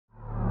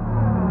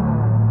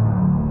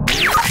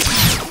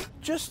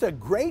Just a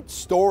great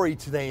story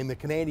today in the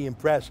Canadian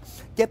press.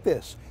 Get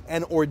this,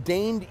 an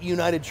ordained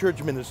United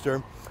Church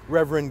minister,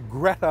 Reverend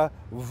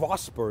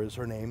Vosper is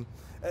her name.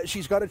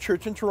 She's got a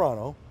church in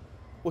Toronto.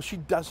 Well, she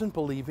doesn't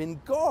believe in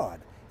God,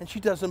 and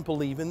she doesn't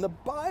believe in the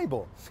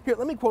Bible. Here,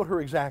 let me quote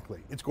her exactly.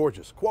 It's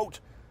gorgeous.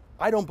 Quote,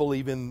 "I don't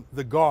believe in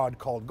the God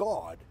called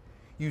God.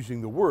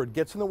 Using the word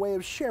gets in the way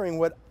of sharing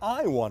what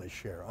I want to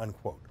share,"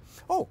 unquote.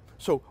 Oh,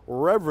 so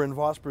Reverend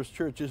Vosper's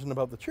church isn't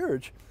about the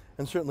church,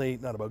 and certainly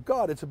not about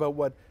God. It's about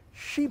what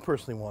she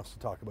personally wants to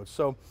talk about.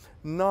 So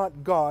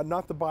not God,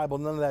 not the Bible,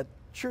 none of that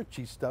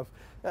churchy stuff.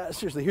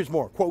 Seriously, here's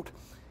more. Quote,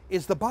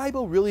 "Is the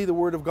Bible really the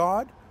word of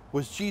God?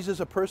 Was Jesus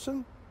a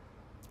person?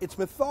 It's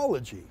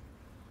mythology."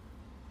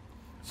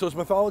 So it's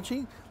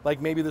mythology, like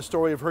maybe the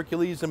story of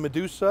Hercules and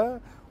Medusa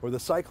or the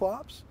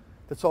Cyclops?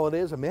 That's all it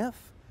is, a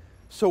myth?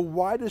 So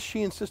why does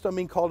she insist on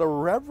being called a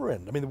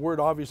reverend? I mean, the word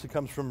obviously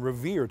comes from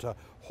revere, to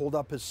hold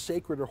up as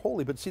sacred or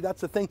holy. But see,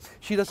 that's the thing.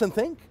 She doesn't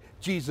think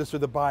Jesus or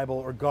the Bible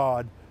or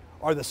God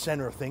are the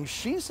center of things.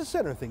 She's the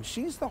center of things.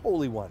 She's the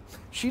Holy One.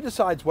 She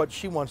decides what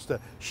she wants to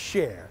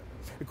share.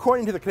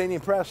 According to the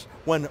Canadian press,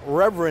 when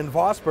Reverend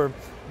Vosper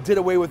did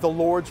away with the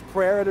Lord's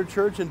Prayer at her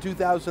church in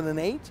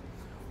 2008,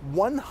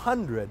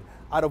 100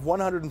 out of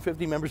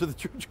 150 members of the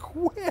church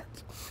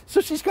quit. So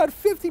she's got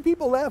 50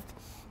 people left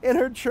in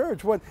her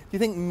church. What, do you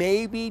think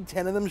maybe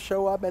 10 of them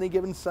show up any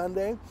given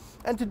Sunday?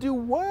 And to do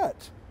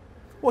what?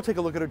 Well, take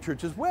a look at her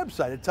church's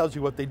website. It tells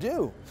you what they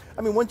do.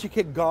 I mean, once you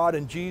kick God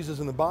and Jesus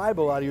and the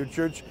Bible out of your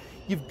church,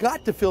 you've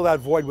got to fill that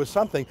void with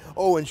something.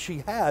 Oh, and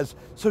she has.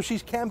 So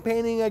she's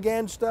campaigning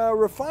against a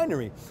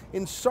refinery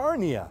in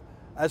Sarnia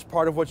as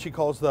part of what she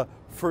calls the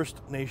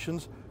First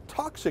Nations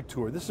Toxic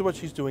Tour. This is what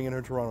she's doing in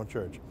her Toronto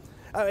church.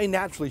 I mean,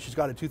 naturally, she's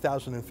got a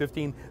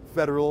 2015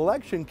 federal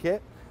election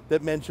kit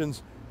that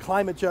mentions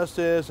climate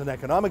justice and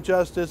economic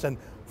justice and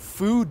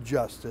food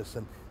justice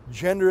and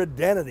gender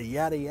identity,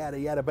 yada, yada,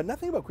 yada, but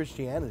nothing about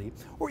Christianity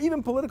or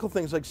even political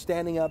things like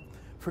standing up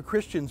for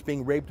Christians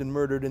being raped and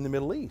murdered in the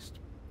Middle East.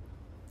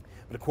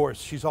 But of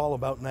course, she's all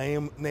about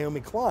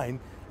Naomi Klein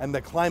and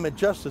the climate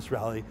justice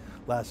rally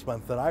last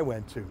month that I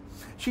went to.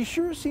 She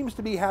sure seems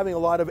to be having a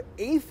lot of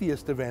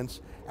atheist events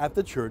at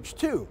the church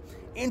too.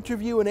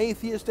 Interview an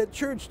atheist at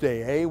church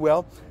day, eh?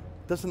 Well,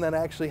 doesn't that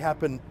actually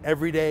happen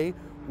every day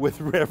with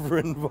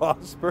Reverend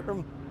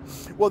Vosper?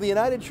 Well, the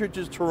United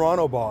Church's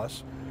Toronto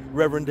boss,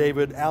 Reverend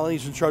David Allen,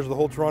 he's in charge of the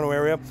whole Toronto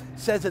area,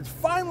 says it's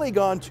finally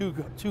gone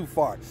too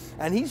far.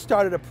 And he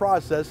started a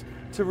process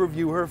to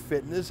review her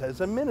fitness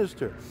as a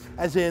minister,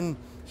 as in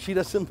she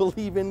doesn't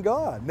believe in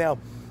God. Now,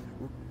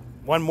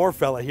 one more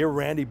fella here,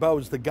 Randy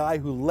Bowes, the guy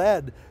who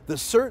led the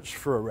search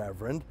for a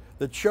reverend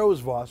that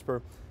chose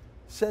Vosper,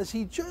 says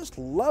he just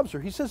loves her.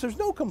 He says there's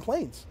no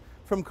complaints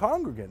from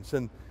congregants.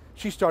 And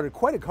she started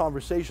quite a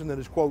conversation that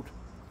is, quote,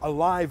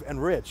 alive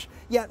and rich.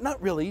 Yeah,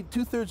 not really.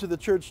 2/3 of the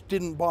church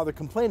didn't bother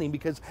complaining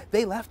because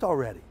they left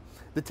already.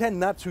 The 10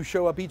 nuts who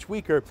show up each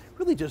week are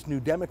really just New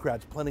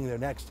Democrats planning their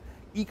next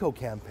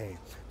eco-campaign.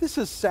 This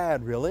is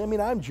sad, really. I mean,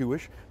 I'm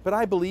Jewish, but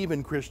I believe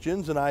in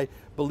Christians and I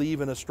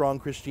believe in a strong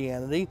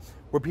Christianity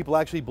where people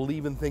actually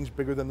believe in things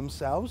bigger than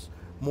themselves,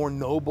 more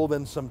noble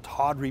than some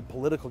tawdry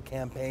political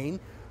campaign,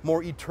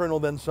 more eternal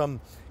than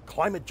some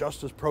climate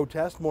justice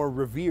protest, more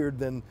revered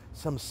than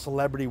some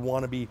celebrity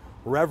wannabe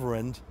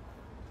reverend.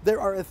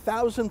 There are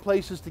 1,000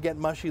 places to get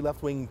mushy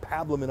left-wing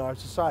pablum in our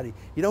society.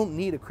 You don't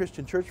need a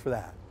Christian church for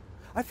that.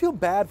 I feel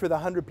bad for the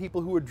 100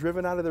 people who were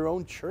driven out of their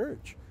own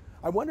church.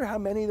 I wonder how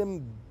many of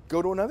them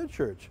go to another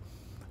church.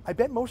 I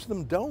bet most of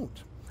them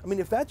don't. I mean,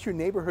 if that's your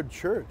neighborhood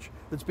church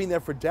that's been there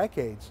for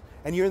decades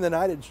and you're in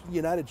the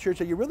United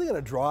Church, are you really going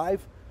to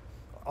drive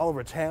all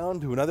over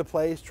town to another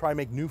place, try and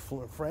make new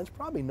friends?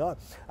 Probably not.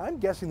 I'm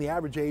guessing the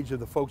average age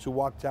of the folks who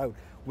walked out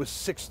was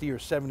 60 or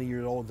 70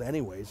 years old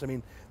anyways. I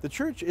mean, the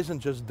church isn't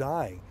just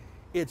dying.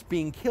 It's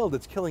being killed.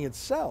 It's killing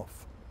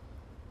itself.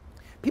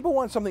 People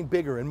want something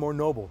bigger and more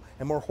noble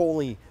and more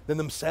holy than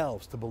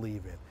themselves to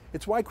believe in.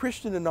 It's why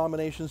Christian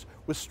denominations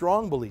with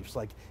strong beliefs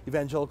like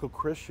evangelical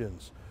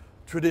Christians,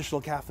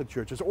 traditional Catholic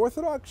churches,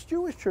 Orthodox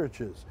Jewish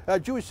churches,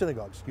 Jewish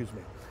synagogues,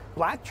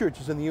 black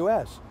churches in the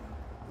U.S.,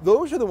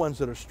 those are the ones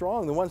that are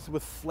strong, the ones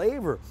with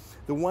flavor,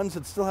 the ones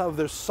that still have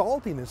their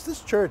saltiness.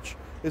 This church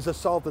is a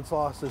salt that's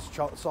lost its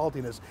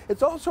saltiness.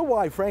 It's also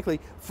why, frankly,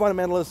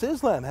 fundamentalist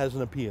Islam has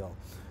an appeal.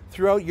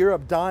 Throughout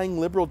Europe, dying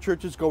liberal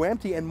churches go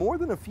empty, and more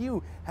than a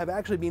few have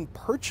actually been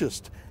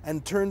purchased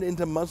and turned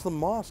into Muslim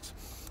mosques.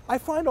 I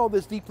find all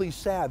this deeply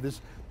sad,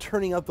 this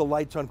turning out the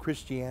lights on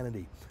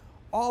Christianity.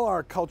 All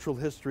our cultural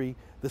history,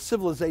 the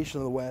civilization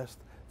of the West,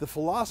 the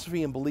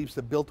philosophy and beliefs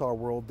that built our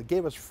world, that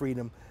gave us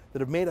freedom, that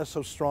have made us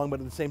so strong, but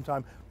at the same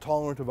time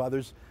tolerant of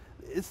others.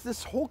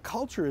 This whole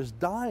culture is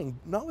dying,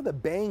 not with a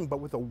bang, but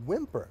with a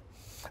whimper.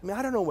 I mean,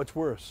 I don't know what's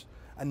worse,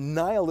 a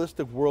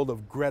nihilistic world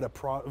of Greta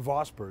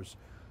Vospers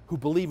who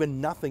believe in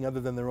nothing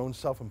other than their own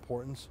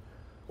self-importance,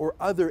 or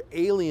other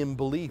alien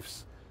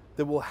beliefs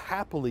that will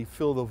happily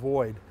fill the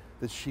void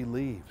that she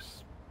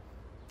leaves.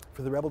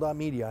 For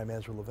TheRebel.media, I'm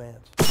Ezra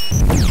Levant.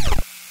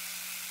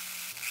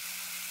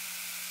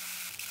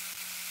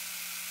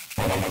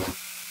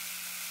 Bye.